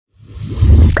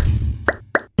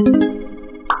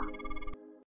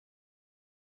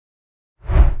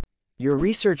Your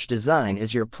research design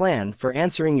is your plan for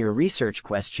answering your research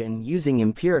question using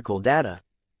empirical data.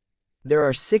 There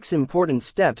are 6 important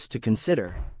steps to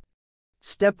consider.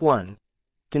 Step 1.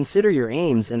 Consider your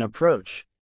aims and approach.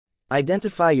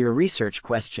 Identify your research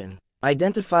question.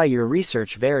 Identify your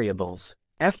research variables.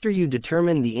 After you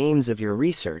determine the aims of your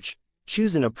research,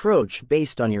 choose an approach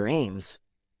based on your aims.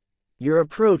 Your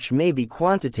approach may be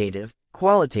quantitative,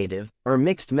 qualitative, or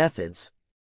mixed methods.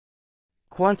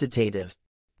 Quantitative.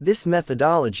 This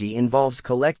methodology involves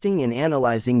collecting and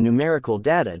analyzing numerical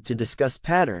data to discuss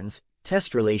patterns,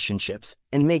 test relationships,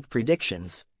 and make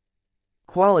predictions.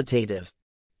 Qualitative.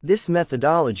 This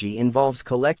methodology involves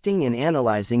collecting and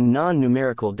analyzing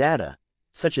non-numerical data,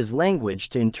 such as language,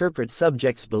 to interpret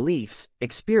subjects' beliefs,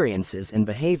 experiences, and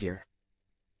behavior.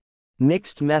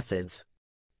 Mixed methods.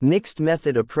 Mixed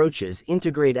method approaches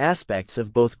integrate aspects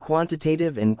of both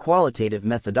quantitative and qualitative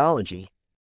methodology.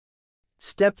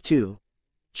 Step 2.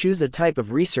 Choose a type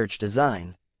of research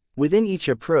design. Within each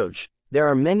approach, there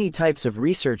are many types of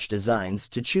research designs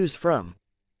to choose from.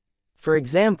 For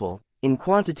example, in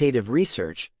quantitative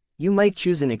research, you might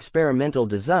choose an experimental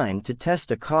design to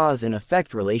test a cause and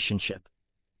effect relationship.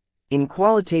 In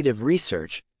qualitative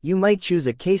research, you might choose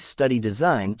a case study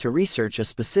design to research a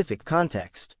specific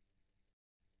context.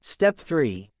 Step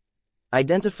 3.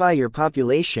 Identify your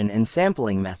population and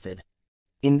sampling method.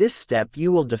 In this step,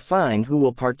 you will define who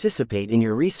will participate in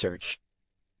your research.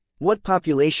 What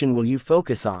population will you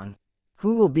focus on?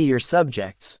 Who will be your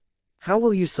subjects? How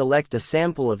will you select a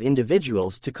sample of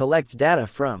individuals to collect data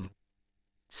from?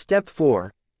 Step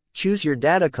 4. Choose your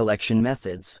data collection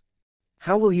methods.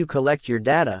 How will you collect your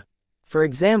data? For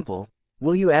example,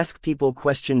 will you ask people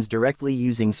questions directly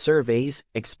using surveys,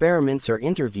 experiments, or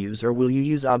interviews, or will you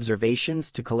use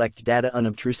observations to collect data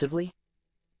unobtrusively?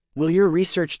 Will your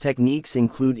research techniques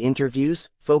include interviews,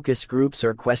 focus groups,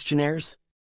 or questionnaires?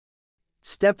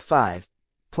 Step 5.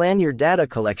 Plan your data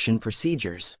collection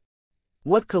procedures.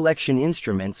 What collection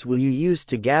instruments will you use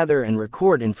to gather and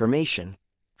record information?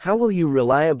 How will you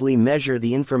reliably measure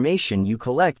the information you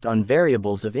collect on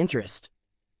variables of interest?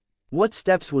 What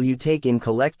steps will you take in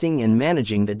collecting and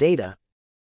managing the data?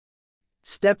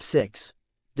 Step 6.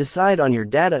 Decide on your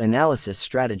data analysis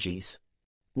strategies.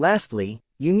 Lastly,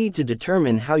 you need to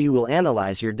determine how you will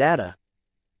analyze your data.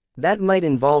 That might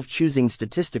involve choosing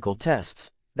statistical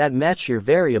tests that match your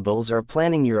variables or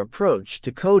planning your approach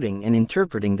to coding and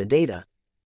interpreting the data.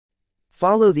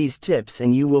 Follow these tips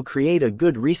and you will create a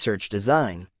good research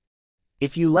design.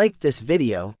 If you liked this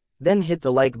video, then hit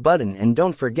the like button and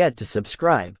don't forget to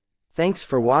subscribe. Thanks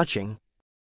for watching.